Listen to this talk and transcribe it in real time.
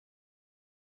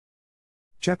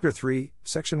Chapter 3,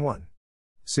 Section 1.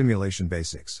 Simulation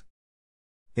Basics.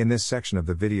 In this section of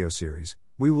the video series,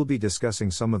 we will be discussing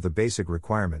some of the basic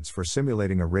requirements for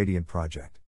simulating a Radiant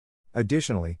project.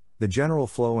 Additionally, the general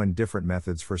flow and different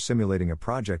methods for simulating a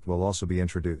project will also be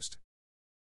introduced.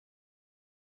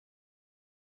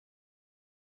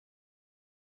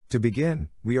 To begin,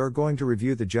 we are going to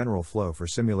review the general flow for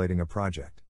simulating a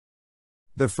project.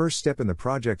 The first step in the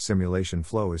project simulation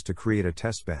flow is to create a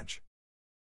test bench.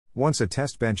 Once a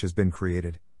test bench has been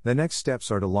created, the next steps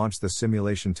are to launch the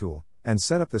simulation tool and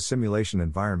set up the simulation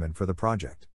environment for the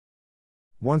project.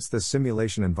 Once the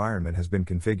simulation environment has been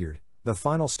configured, the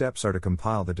final steps are to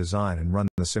compile the design and run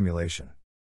the simulation.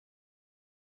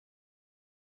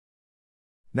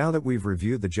 Now that we've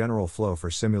reviewed the general flow for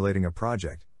simulating a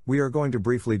project, we are going to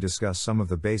briefly discuss some of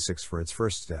the basics for its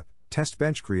first step, test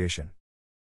bench creation.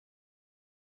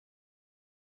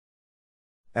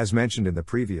 As mentioned in the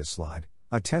previous slide,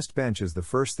 a test bench is the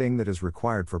first thing that is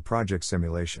required for project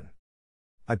simulation.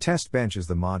 A test bench is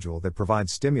the module that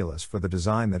provides stimulus for the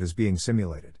design that is being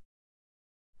simulated.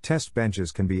 Test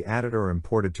benches can be added or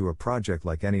imported to a project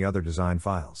like any other design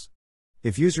files.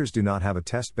 If users do not have a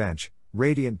test bench,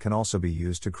 Radiant can also be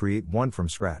used to create one from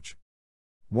scratch.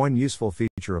 One useful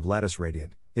feature of Lattice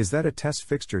Radiant is that a test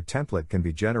fixture template can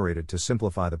be generated to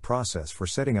simplify the process for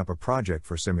setting up a project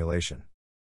for simulation.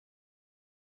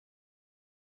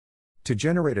 To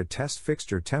generate a test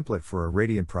fixture template for a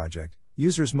Radiant project,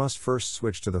 users must first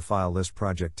switch to the File List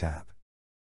Project tab.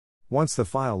 Once the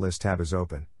File List tab is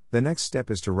open, the next step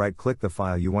is to right-click the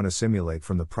file you want to simulate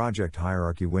from the Project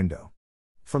Hierarchy window.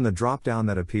 From the drop-down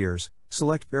that appears,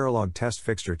 select Verilog Test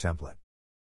Fixture Template.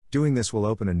 Doing this will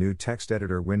open a new text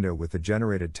editor window with the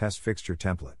generated test fixture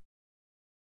template.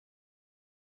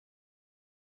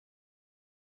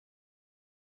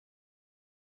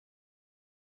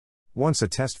 Once a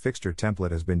test fixture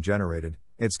template has been generated,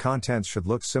 its contents should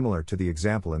look similar to the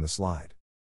example in the slide.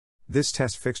 This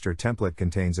test fixture template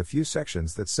contains a few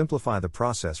sections that simplify the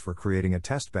process for creating a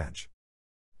test bench.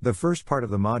 The first part of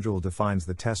the module defines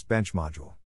the test bench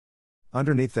module.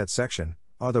 Underneath that section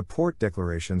are the port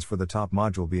declarations for the top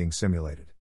module being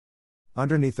simulated.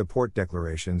 Underneath the port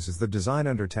declarations is the design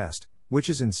under test, which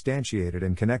is instantiated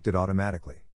and connected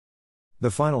automatically. The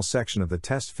final section of the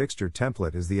test fixture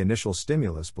template is the initial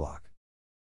stimulus block.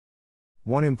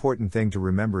 One important thing to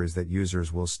remember is that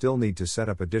users will still need to set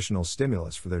up additional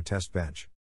stimulus for their test bench.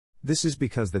 This is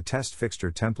because the test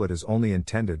fixture template is only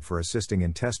intended for assisting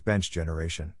in test bench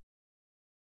generation.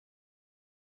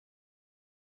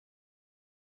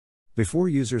 Before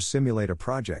users simulate a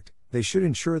project, they should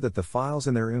ensure that the files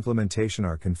in their implementation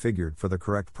are configured for the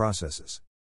correct processes.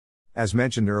 As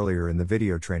mentioned earlier in the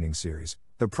video training series,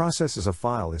 the process as a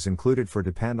file is included for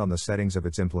depend on the settings of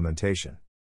its implementation.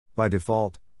 By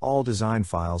default, all design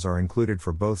files are included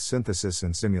for both synthesis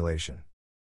and simulation.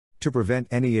 To prevent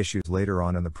any issues later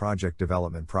on in the project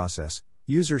development process,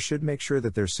 users should make sure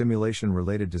that their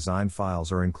simulation-related design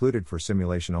files are included for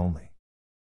simulation only.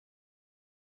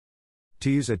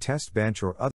 To use a test bench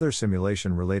or other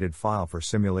simulation-related file for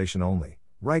simulation only,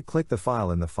 right-click the file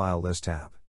in the File List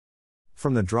tab.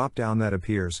 From the drop-down that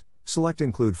appears, select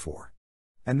Include For,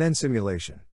 and then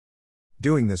Simulation.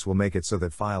 Doing this will make it so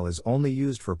that file is only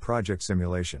used for project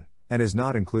simulation, and is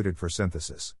not included for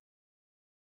synthesis.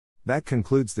 That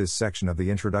concludes this section of the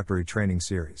introductory training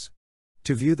series.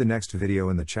 To view the next video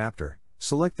in the chapter,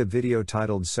 select the video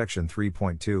titled Section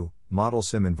 3.2, Model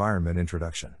Sim Environment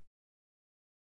Introduction.